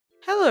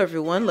Hello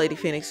everyone,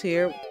 LadyPhoenix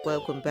here.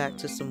 Welcome back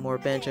to some more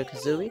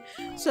Banjo-Kazooie.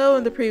 So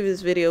in the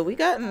previous video, we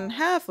gotten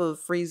half of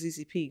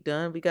Freezeezy Peak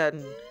done. We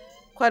gotten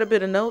quite a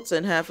bit of notes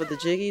and half of the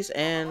jiggies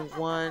and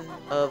one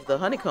of the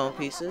honeycomb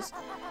pieces.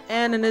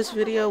 And in this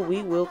video,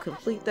 we will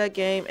complete that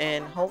game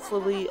and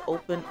hopefully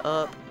open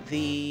up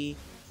the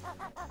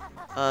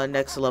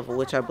next level,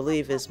 which I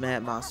believe is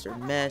Mad Monster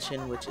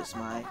Mansion, which is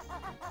I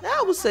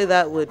would say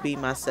that would be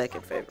my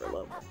second favorite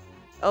level.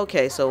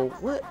 Okay, so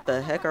what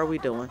the heck are we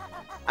doing?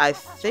 I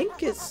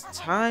think it's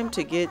time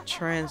to get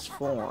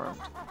transformed.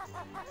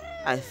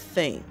 I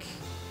think.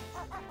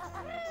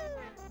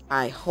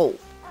 I hope.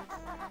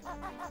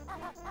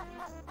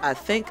 I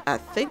think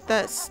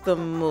that's the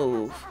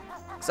move.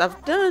 'Cause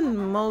I've done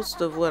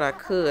most of what I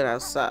could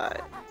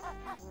outside.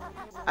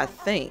 I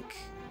think.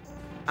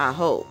 I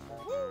hope.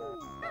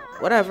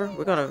 Whatever,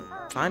 we're gonna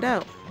find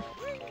out.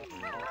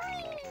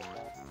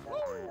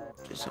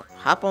 Just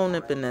hop on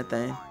up in that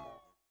thing.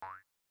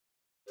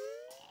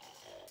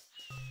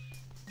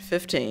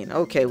 15.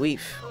 Okay,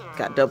 we've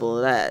got double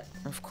of that.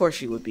 Of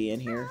course you would be in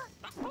here.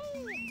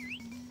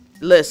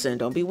 Listen,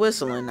 don't be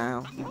whistling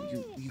now.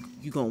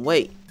 You gonna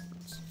wait.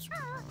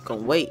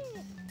 Gonna wait.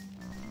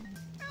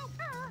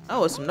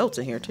 Oh, there's some notes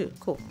in here too.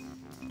 Cool.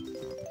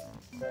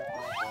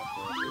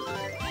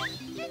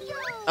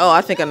 Oh,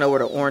 I think I know where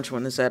the orange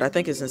one is at. I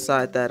think it's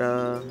inside that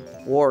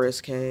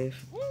Walrus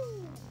cave.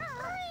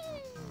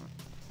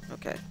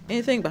 Okay.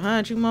 Anything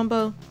behind you,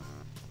 Mumbo?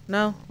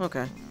 No?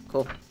 Okay.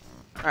 Cool.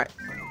 Alright.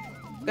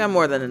 Got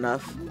more than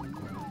enough.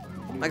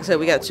 Like I said,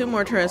 we got 2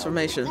 more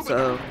transformations,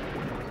 so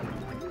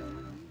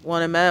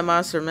one in Mad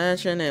Monster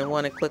Mansion and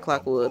one in Click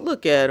Clock Wood.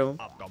 Look at him.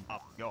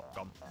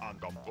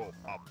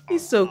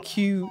 He's so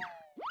cute.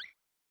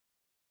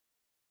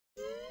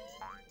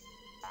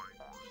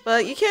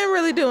 But you can't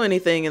really do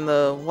anything in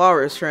the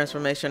Walrus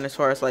transformation as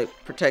far as like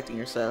protecting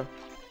yourself.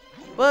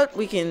 But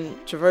we can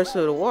traverse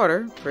through the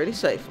water pretty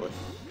safely.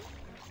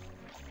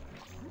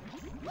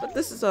 But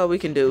this is all we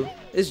can do,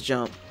 is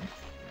jump.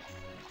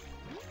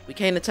 We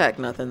can't attack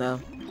nothing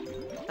though.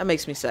 That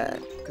makes me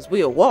sad, because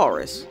we a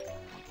walrus.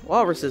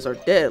 Walruses are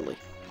deadly.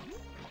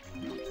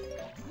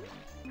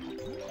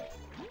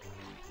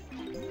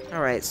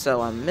 Alright,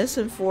 so I'm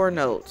missing 4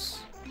 notes.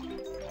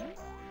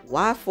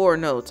 Why 4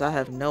 notes? I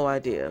have no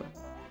idea.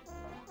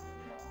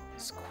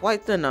 It's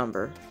quite the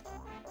number.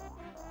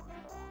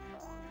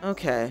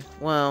 Okay,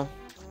 well,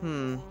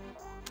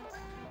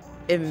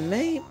 it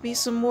may be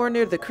some more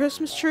near the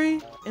Christmas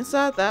tree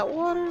inside that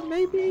water,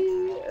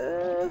 maybe?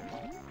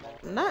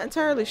 I'm not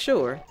entirely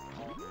sure.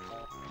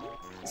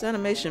 This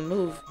animation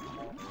moved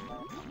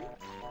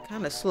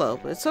kind of slow,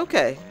 but it's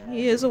okay.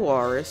 He is a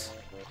walrus.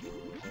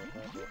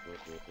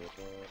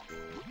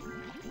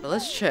 But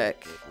let's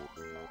check.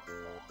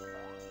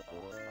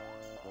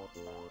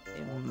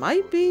 It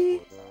might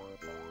be.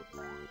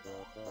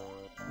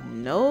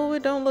 No,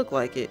 it don't look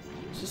like it.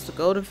 It's just a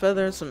golden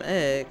feather and some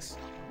eggs.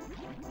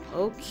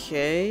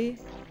 Okay.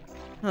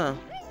 Huh.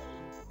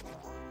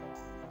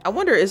 I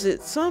wonder, is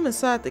it some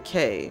inside the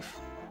cave?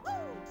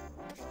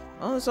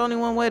 Oh, there's only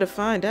one way to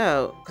find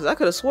out. Because I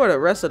could have swore the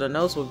rest of the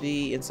notes would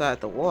be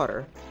inside the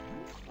water.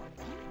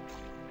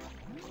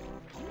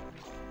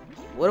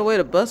 What a way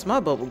to bust my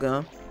bubble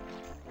gum.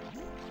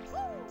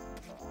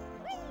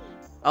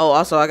 Oh,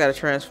 also I gotta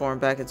transform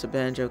back into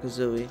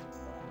Banjo-Kazooie.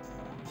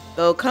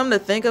 Though, come to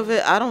think of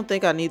it, I don't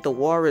think I need the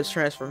Walrus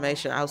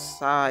transformation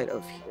outside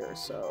of here,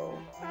 so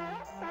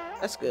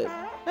that's good.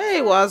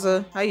 Hey,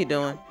 Waza, how you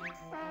doing?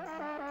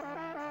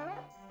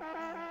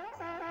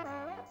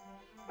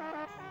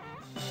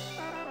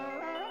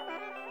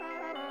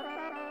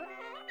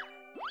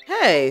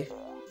 Hey,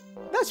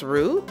 that's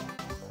rude.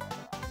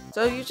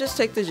 So you just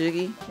take the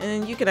jiggy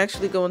and you can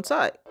actually go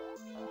inside.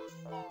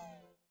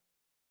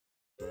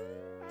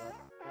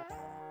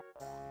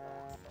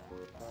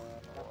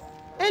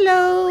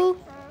 Hello.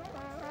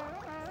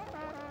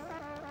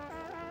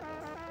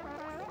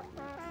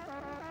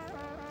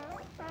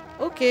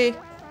 Okay.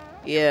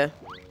 Yeah.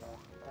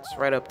 It's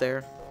right up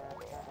there.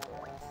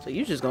 So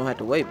you just gonna have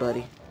to wait,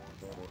 buddy.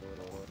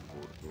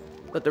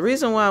 But the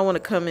reason why I want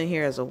to come in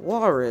here as a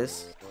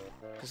walrus,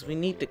 because we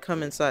need to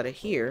come inside of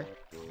here.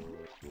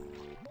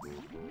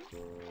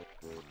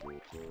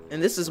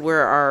 And this is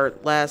where our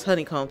last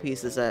honeycomb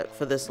piece is at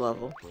for this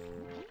level.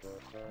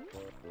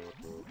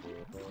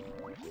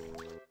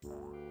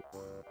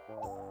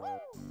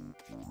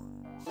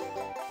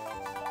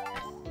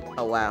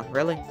 Oh wow,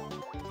 really?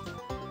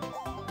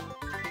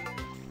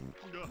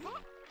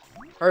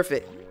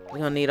 Perfect. We're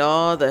gonna need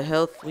all the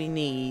health we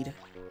need.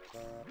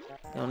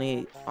 We're gonna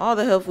need all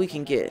the health we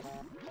can get.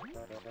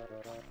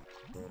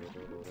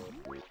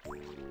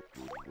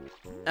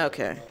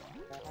 Okay.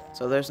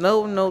 So there's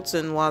no notes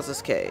in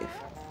Waza's cave.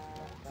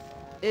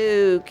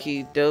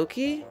 Okie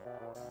dokie.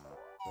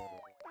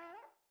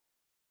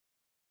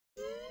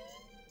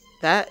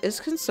 That is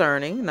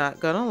concerning, not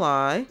gonna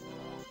lie.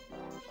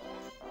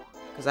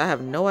 Because I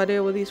have no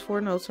idea where these 4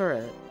 notes are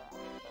at.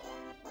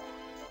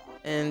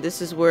 And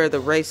this is where the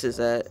race is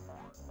at.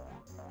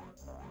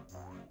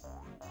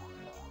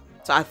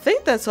 So I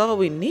think that's all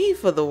we need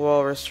for the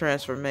walrus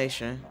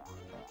transformation.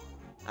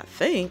 I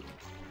think.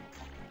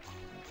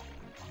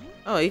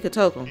 Oh, you could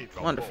token.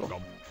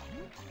 Wonderful.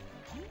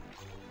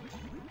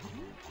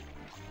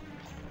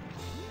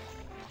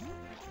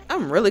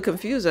 I'm really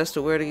confused as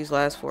to where these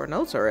last 4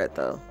 notes are at,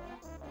 though.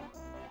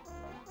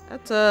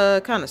 That's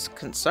kind of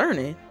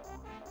concerning.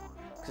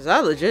 Because I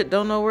legit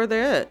don't know where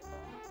they're at.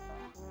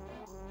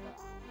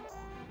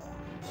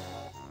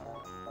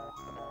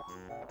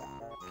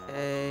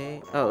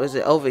 Okay. Oh, is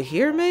it over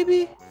here,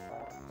 maybe?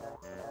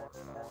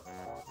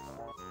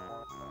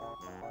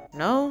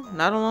 No?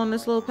 Not along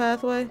this little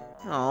pathway?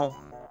 Oh.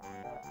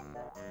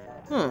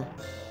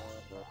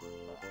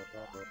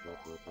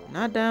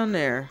 Not down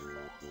there.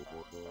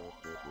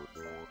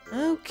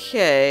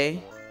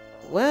 Okay.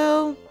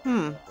 Well,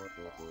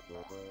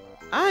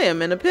 I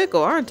am in a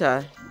pickle, aren't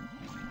I?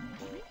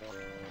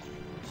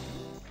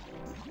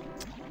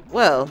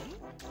 Well,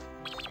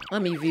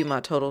 let me view my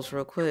totals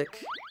real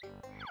quick.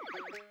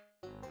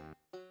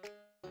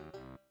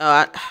 Oh,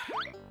 I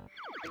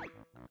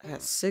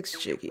got 6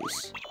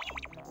 jiggies.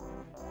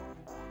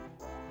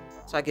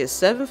 So I get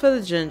 7 for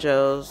the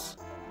Jinjos.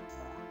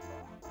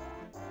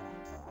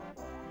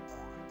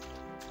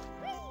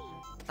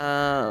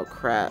 Oh,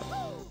 crap.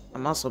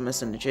 I'm also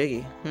missing the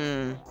Jiggy.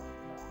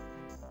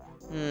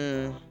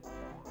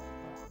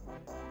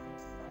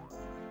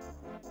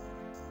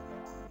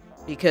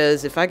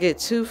 Because if I get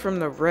 2 from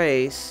the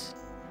race...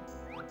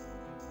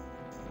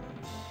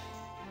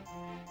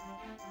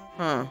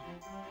 And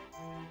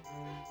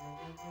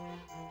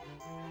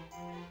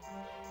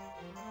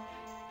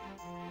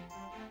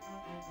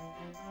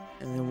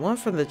then 1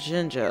 from the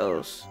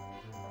Jinjos.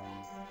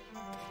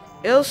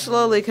 It'll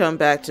slowly come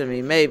back to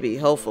me, maybe,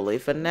 hopefully.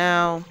 For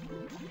now,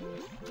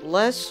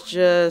 let's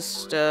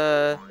just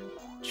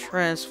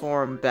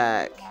transform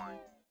back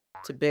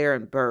to Bear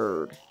and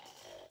Bird.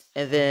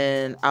 And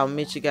then I'll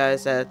meet you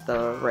guys at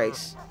the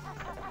race.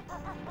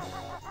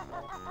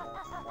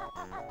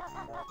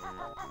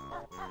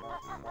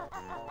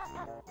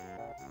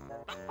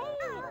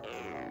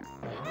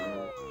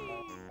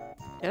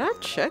 Did I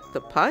check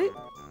the pipe?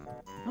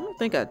 I don't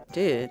think I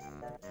did.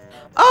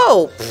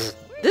 Oh!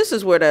 This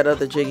is where that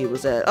other Jiggy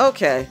was at.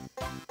 Okay.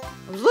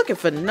 I was looking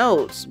for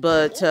notes,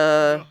 but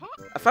I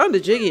found the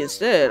Jiggy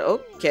instead.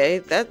 Okay,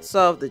 that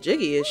solved the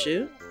Jiggy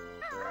issue.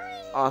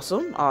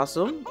 Awesome,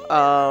 awesome.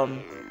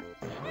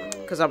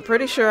 Because I'm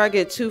pretty sure I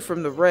get 2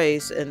 from the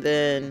race, and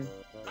then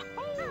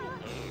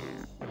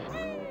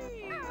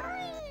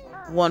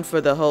 1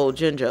 for the whole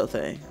Jinjo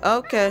thing.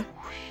 Okay.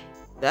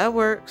 That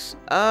works.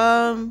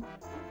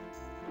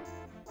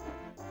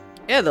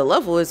 Yeah, the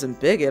level isn't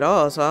big at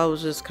all, so I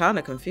was just kind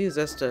of confused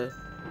as to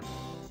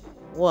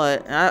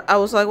what. And I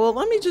was like, well,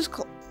 let me just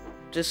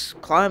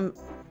climb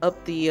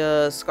up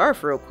the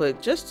scarf real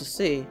quick just to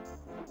see.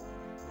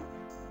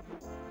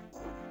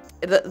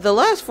 The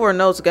last 4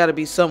 notes got to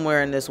be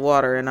somewhere in this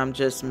water, and I'm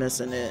just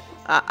missing it.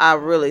 I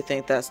really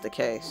think that's the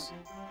case.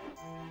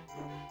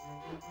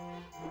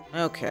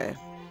 Okay.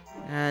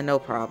 No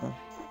problem.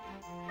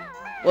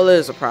 Well, it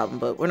is a problem,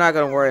 but we're not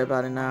going to worry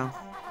about it now.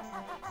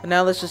 But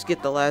now let's just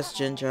get the last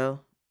Jinjo.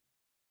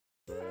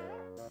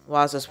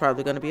 Waza's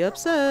probably going to be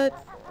upset.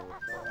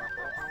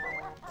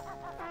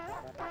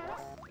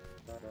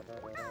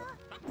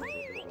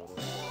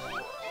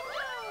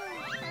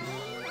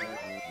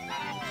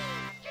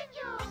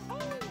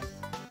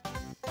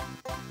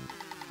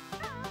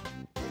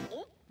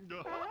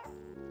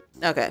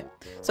 Okay,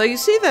 so you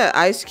see that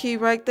ice key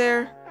right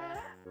there?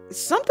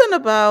 Something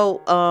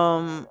about,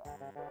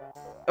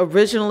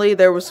 originally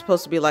there was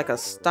supposed to be like a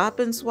stop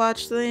and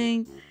swatch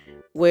thing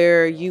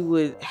where you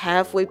would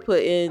halfway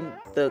put in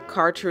the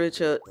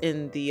cartridge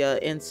in the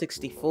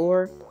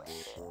N64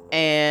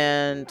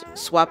 and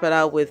swap it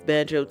out with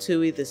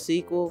Banjo-Tooie, the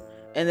sequel.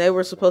 And they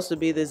were supposed to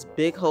be this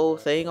big whole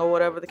thing or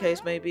whatever the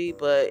case may be,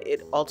 but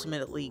it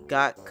ultimately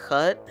got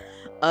cut.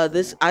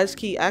 This ice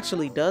key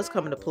actually does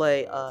come into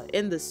play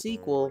in the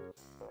sequel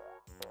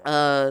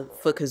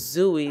for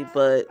Kazooie,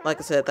 but like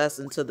I said, that's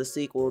into the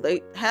sequel.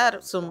 They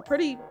had some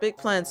pretty big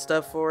planned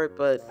stuff for it,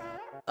 but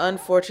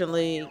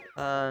unfortunately,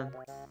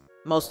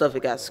 most of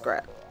it got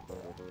scrapped.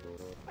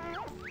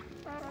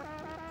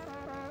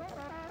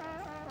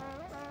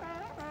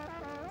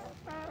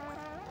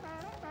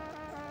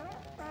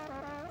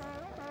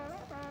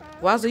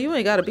 Wowza, you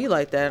ain't gotta be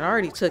like that. I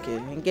already took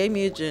it and gave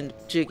me a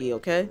Jiggy,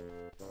 okay?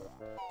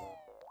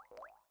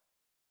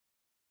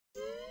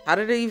 How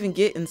did it even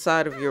get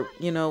inside of your...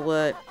 You know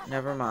what?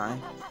 Never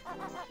mind.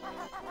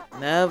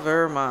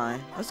 Never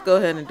mind. Let's go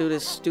ahead and do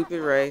this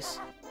stupid race.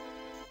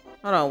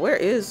 Hold on, where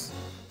is...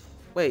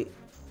 Wait.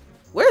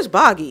 Where's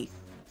Boggy?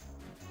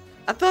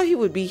 I thought he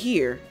would be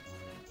here.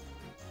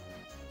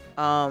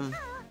 Crap.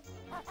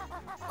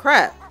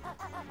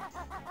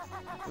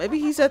 Maybe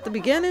he's at the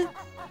beginning?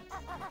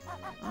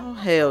 Oh,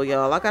 hell,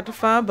 y'all. I got to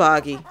find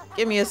Boggy.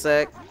 Give me a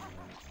sec.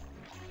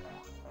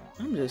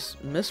 I'm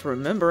just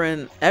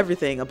misremembering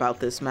everything about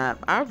this map.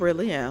 I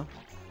really am.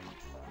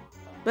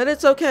 But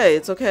it's okay.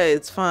 It's okay.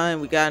 It's fine.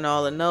 We got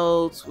all the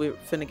notes. We're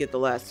finna get the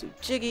last 2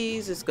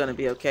 jiggies. It's gonna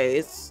be okay.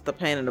 It's the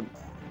pain in the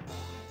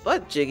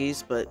butt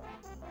jiggies, but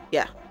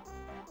yeah.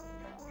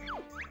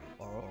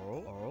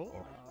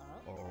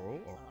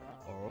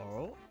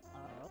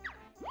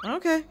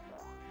 Okay.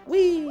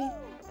 Whee!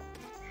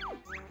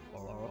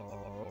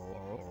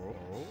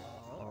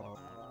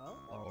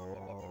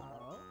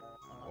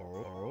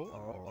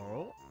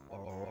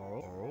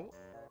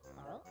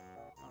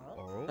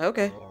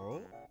 Okay.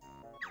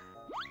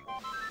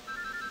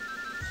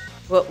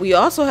 Well, we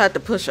also had to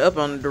push up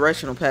on the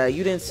directional pad.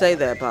 You didn't say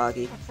that,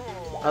 Boggy.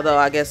 Although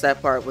I guess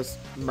that part was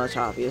much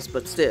obvious,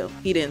 but still,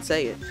 he didn't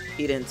say it.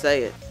 He didn't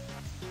say it.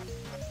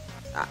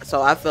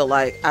 So I feel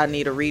like I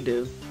need a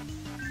redo.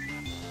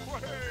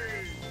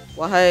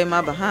 Well, hey,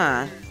 my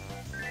behind.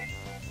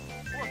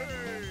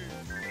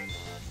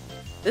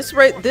 This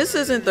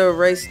isn't the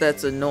race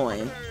that's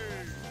annoying.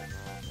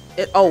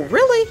 Oh,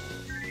 really?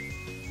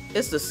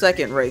 It's the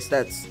second race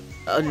that's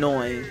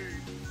annoying.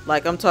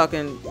 Like, I'm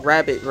talking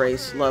rabbit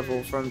race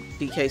level from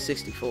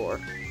DK64.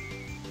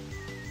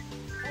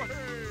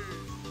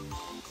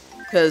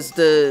 Because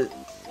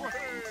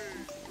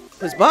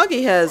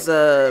Boggy has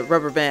a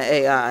rubber band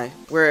AI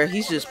where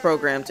he's just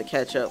programmed to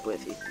catch up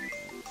with you.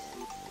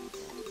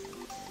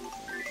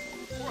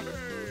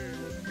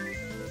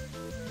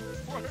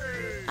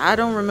 I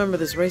don't remember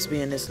this race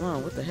being this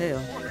long. What the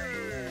hell?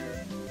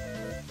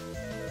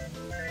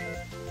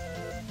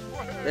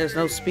 There's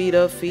no speed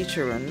up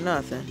feature or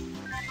nothing.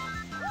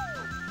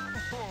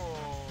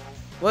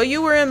 Well,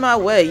 you were in my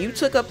way. You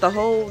took up the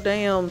whole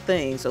damn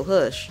thing, so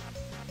hush.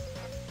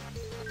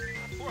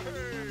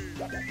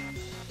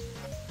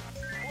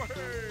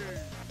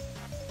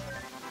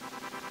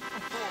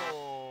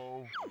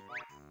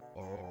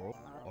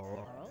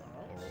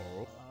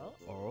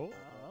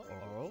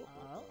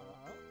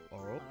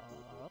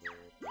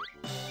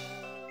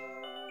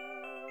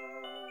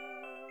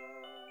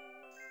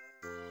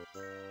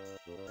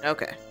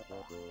 Okay.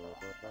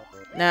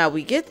 Now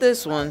we get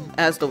this one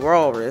as the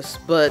Walrus,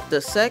 but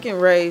the second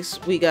race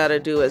we gotta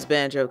do as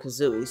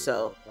Banjo-Kazooie.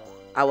 So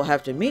I will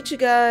have to meet you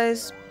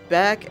guys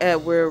back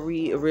at where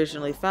we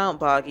originally found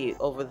Boggy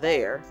over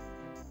there.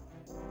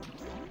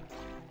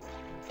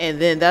 And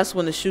then that's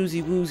when the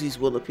Shoozy Woozies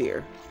will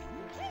appear.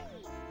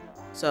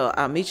 So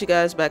I'll meet you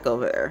guys back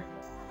over there.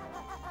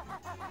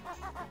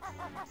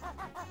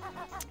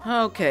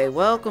 Okay,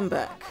 welcome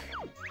back.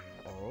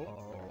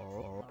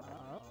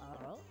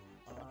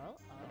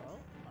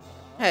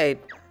 Hey,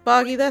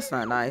 Boggy, that's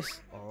not nice.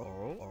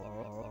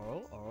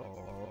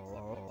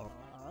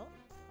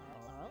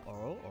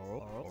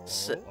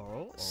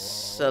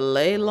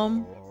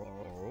 Slalom?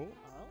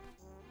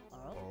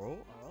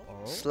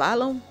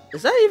 Slalom?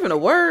 Is that even a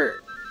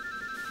word?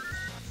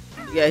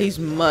 Yeah, he's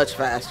much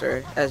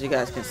faster, as you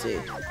guys can see.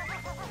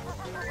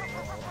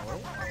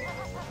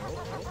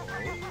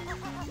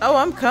 Oh,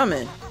 I'm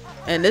coming.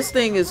 And this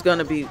thing is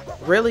gonna be...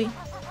 Really?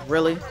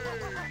 Really?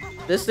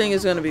 This thing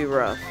is gonna be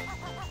rough.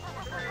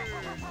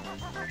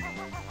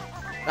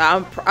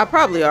 I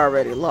probably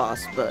already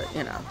lost, but,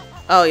 you know.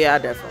 Oh, yeah, I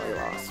definitely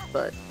lost,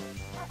 but...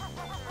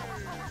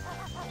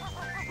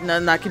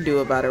 Nothing I can do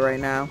about it right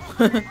now.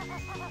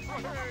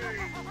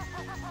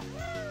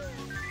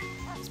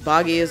 This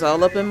Boggy is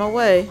all up in my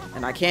way,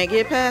 and I can't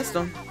get past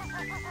him.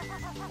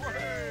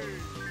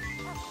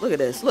 Look at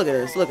this, look at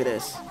this, look at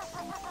this.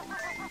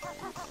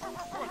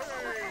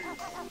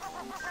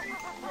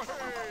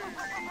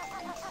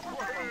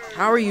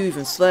 How are you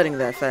even sledding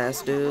that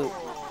fast, dude?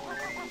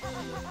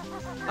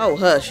 Oh,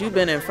 hush, you've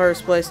been in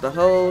first place the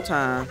whole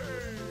time.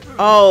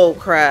 Oh,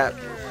 crap.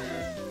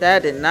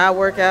 That did not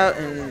work out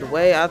in the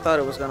way I thought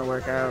it was going to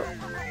work out.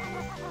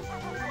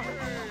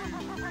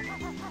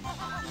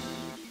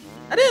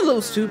 I didn't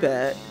lose too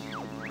bad.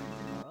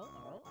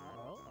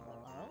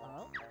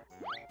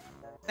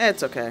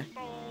 It's okay.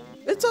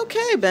 It's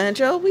okay,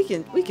 Banjo. We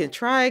can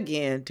try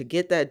again to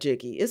get that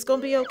jiggy. It's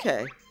going to be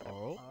okay.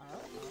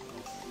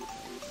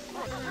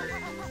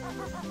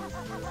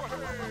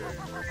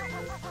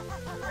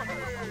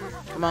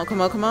 Come on,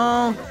 come on, come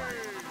on.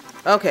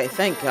 Okay,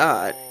 thank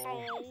God.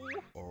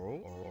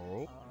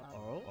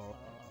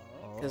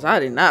 Because I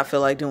did not feel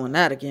like doing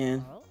that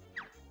again.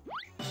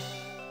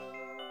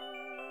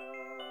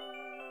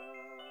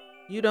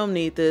 You don't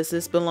need this.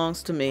 This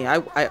belongs to me.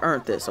 I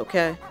earned this,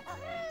 okay?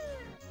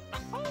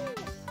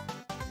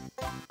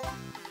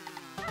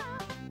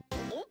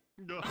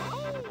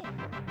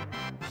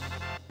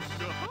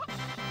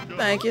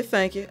 Thank you,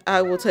 thank you.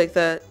 I will take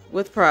that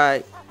with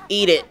pride.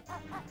 Eat it.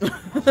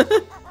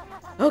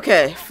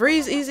 Okay,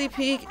 Freezeezy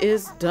Peak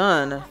is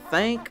done.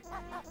 Thank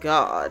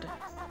God.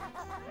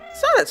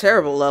 It's not a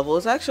terrible level.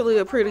 It's actually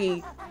a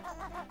pretty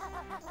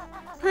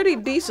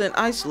decent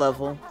ice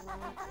level.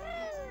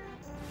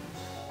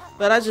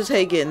 But I just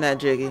hate getting that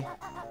jiggy.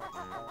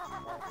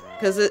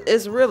 Because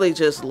it's really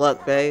just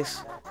luck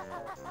based.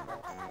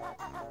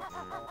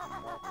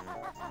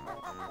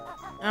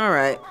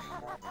 Alright.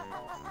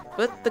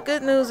 But the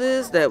good news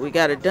is that we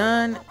got it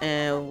done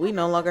and we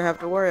no longer have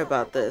to worry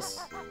about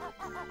this.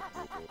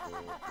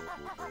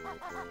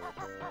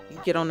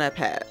 Get on that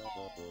pad.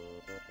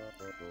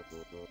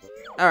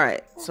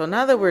 Alright, so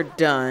now that we're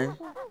done,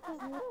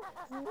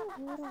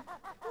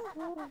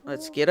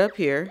 let's get up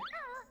here.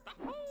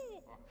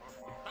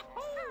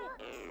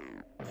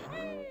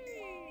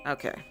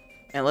 Okay.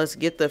 And let's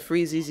get the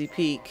Freezeezy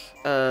Peak,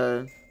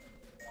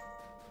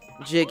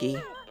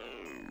 Jiggy.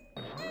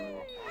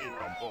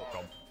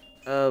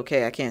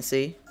 Okay, I can't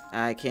see.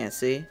 I can't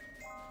see.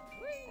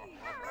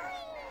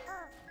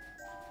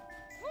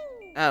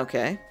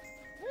 Okay.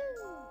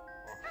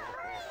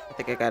 I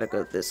think I gotta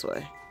go this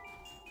way.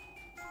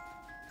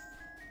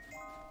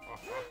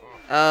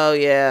 Oh,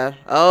 yeah.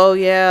 Oh,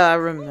 yeah, I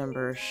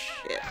remember.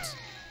 Shit.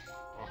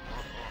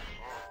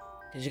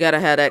 Because you gotta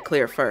have that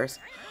clear first.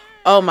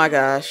 Oh, my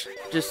gosh.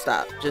 Just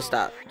stop. Just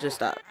stop. Just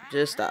stop.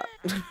 Just stop.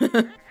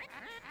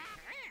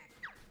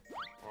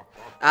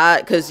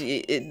 Because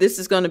this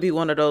is going to be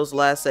one of those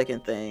last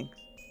second things.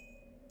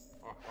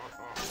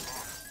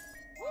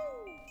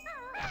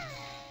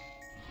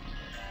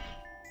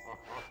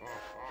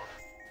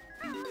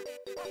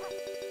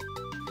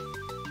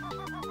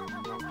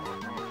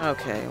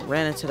 Okay,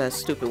 ran into that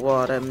stupid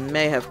wall that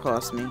may have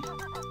cost me.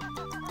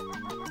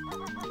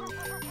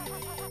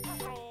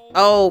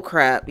 Oh,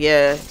 crap.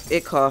 Yeah,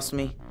 it cost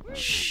me.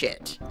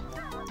 Shit.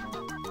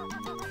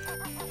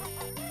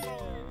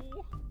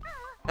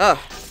 Oh,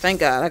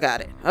 thank God I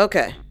got it.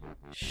 Okay.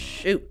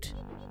 Shoot.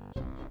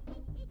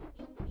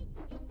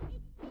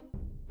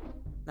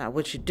 Now,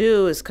 what you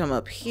do is come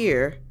up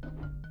here.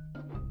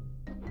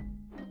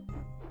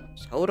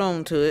 Just hold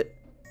on to it.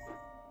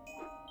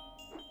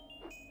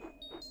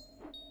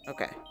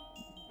 Okay.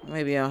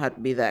 Maybe I don't have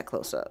to be that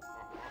close up.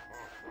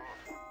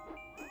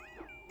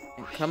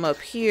 And come up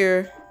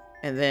here,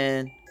 and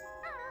then...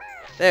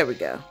 There we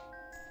go.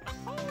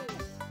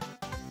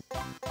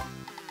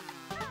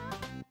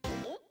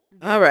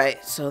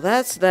 Alright, so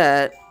that's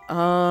that.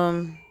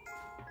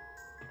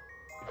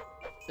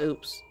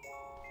 Oops.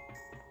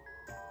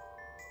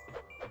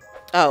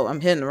 Oh, I'm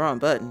hitting the wrong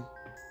button.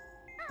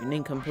 You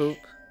nincompoop.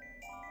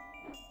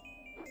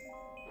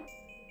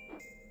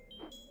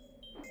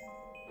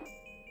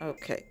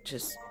 Okay,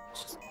 just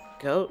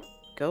go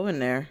in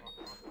there.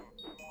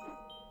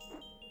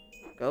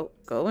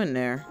 Go in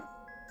there.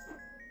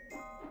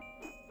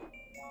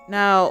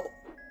 Now,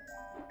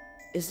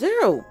 is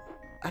there a...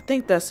 I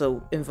think that's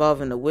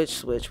involving the witch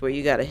switch where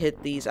you gotta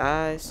hit these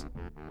eyes.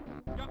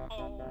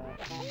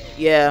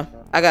 Yeah,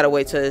 I gotta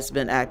wait till it's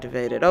been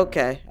activated.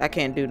 Okay, I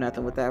can't do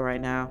nothing with that right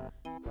now.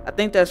 I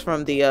think that's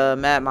from the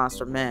Mad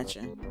Monster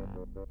Mansion.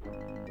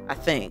 I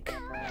think.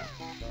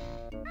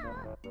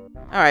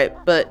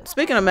 Alright, but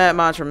speaking of Mad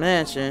Monster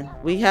Mansion,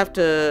 we have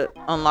to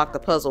unlock the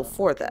puzzle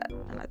for that.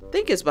 And I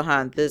think it's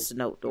behind this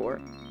note door.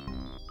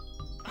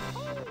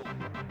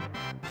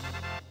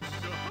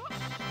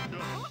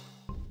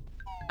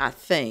 I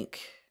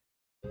think.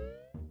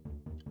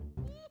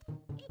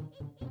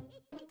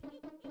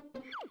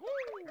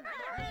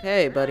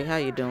 Hey, buddy, how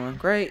you doing?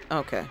 Great?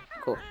 Okay,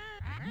 cool.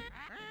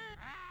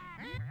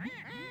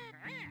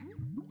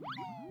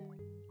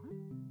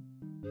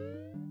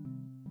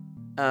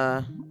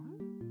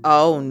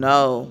 Oh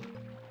no.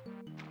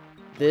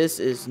 This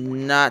is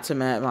not to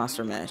Mad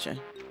Monster Mansion.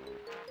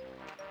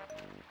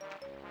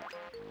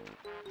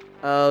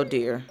 Oh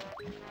dear.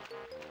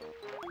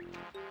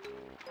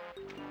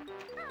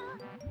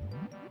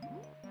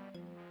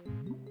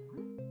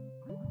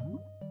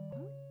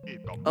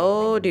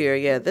 Oh dear,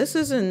 yeah, this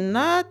is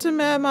not to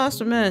Mad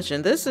Monster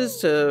Mansion. This is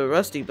to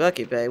Rusty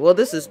Bucket Bay. Well,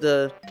 this is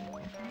the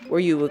where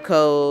you would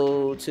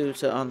go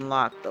to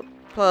unlock the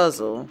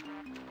puzzle.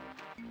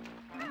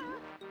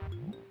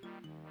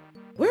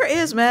 Where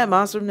is Mad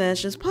Monster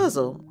Mansion's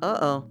puzzle?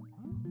 Uh-oh.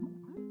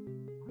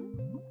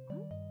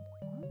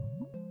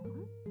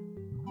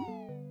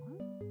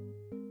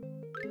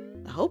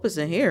 I hope it's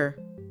in here.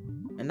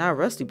 And not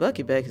Rusty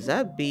Bucket Bay, because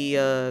that'd be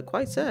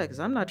quite sad, because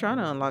I'm not trying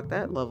to unlock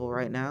that level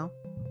right now.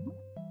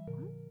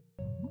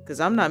 Because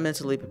I'm not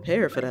mentally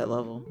prepared for that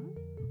level.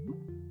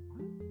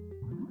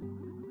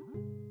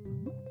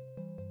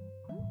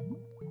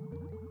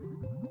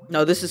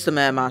 No, this is the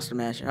Mad Monster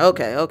Mansion.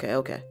 Okay, okay,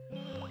 okay.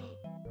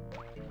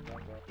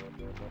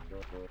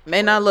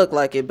 May not look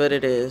like it, but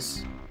it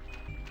is.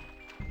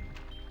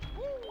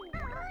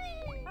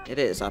 It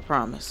is, I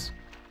promise.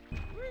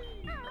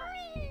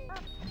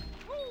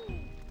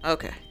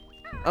 Okay.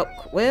 Oh,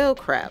 well,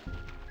 crap.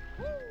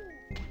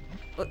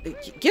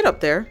 Get up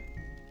there.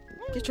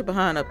 Get your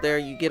behind up there.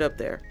 You get up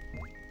there.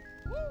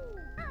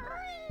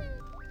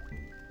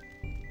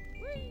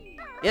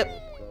 Yep.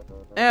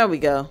 There we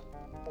go.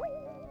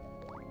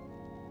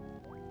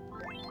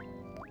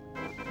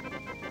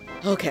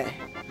 Okay.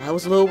 I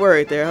was a little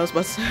worried there. I was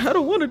about to say, I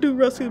don't want to do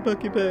Rusty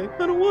Bucket Bay.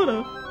 I don't want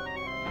to.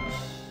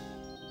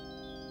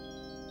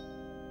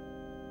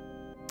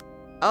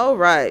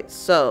 Alright,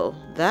 so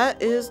that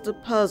is the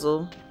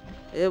puzzle.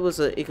 It was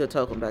an eco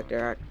token back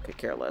there. I could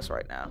care less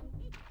right now.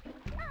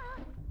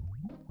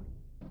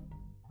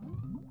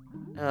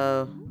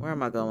 Where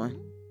am I going?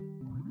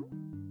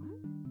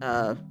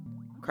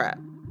 Crap.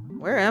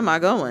 Where am I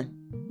going?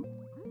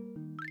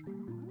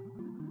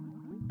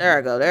 There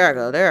I go, there I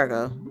go, there I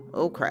go.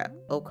 Oh crap,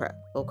 oh crap,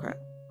 oh crap.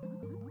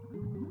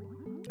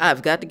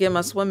 I've got to get my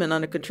swimming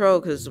under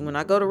control because when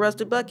I go to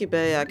Rusty Bucket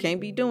Bay, I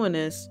can't be doing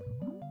this.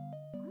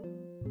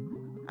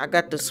 I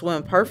got to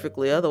swim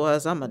perfectly,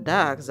 otherwise I'm gonna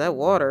die because that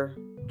water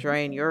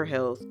drain your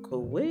health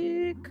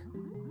quick.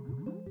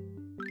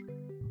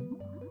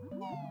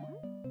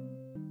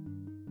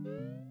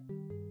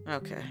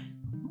 Okay.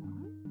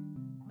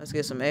 Let's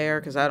get some air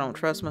because I don't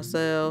trust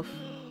myself.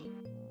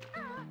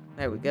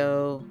 There we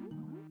go.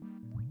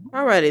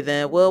 Alrighty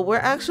then. Well, we're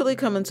actually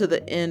coming to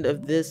the end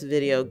of this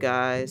video,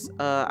 guys.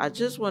 I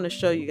just want to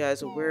show you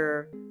guys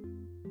where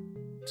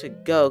to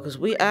go because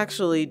we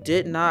actually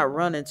did not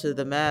run into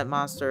the Mad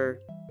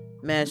Monster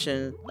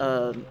Mansion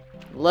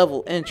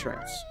level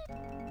entrance.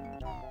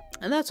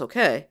 And that's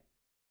okay.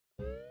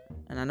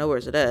 And I know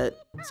where's it at.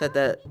 It's at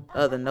that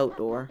other note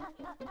door.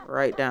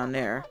 Right down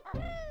there.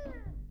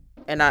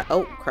 And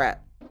oh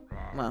crap.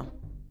 Well,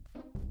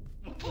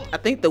 I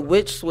think the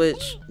witch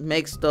switch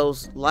makes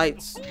those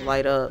lights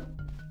light up.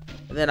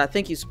 And then I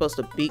think you're supposed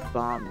to beak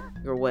bomb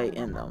your way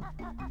in them.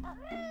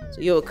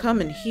 So you'll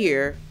come in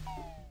here.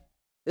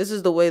 This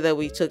is the way that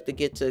we took to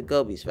get to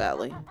Gobi's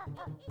Valley.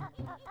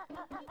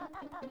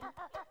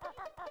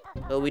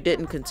 But we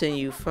didn't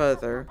continue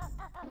further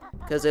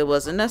because it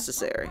wasn't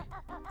necessary.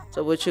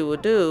 So what you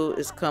would do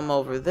is come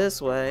over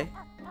this way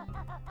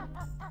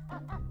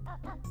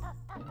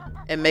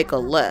and make a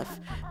left.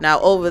 Now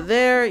over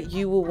there,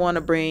 you will want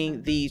to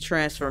bring the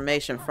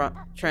transformation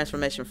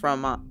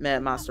from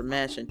Mad Monster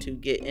Mansion to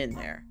get in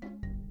there.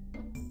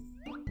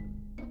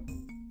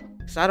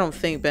 So I don't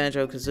think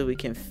Banjo-Kazooie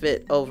can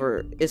fit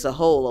over. It's a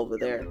hole over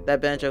there that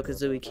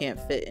Banjo-Kazooie can't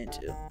fit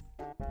into.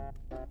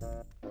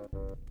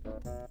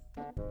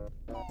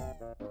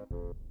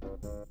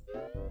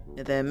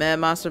 And then Mad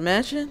Monster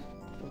Mansion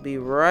will be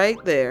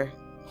right there.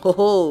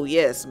 Oh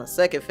yes, my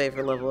second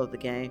favorite level of the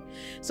game.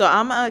 So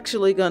I'm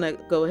actually gonna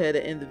go ahead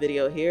and end the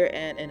video here,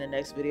 and in the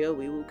next video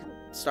we will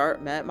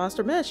start Mad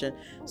Monster Mansion.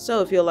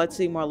 So if you'd like to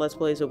see more Let's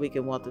Plays or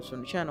weekend walkthroughs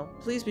from the channel,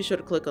 please be sure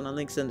to click on the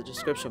links in the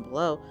description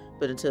below.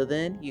 But until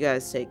then, you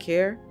guys take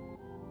care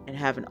and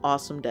have an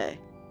awesome day.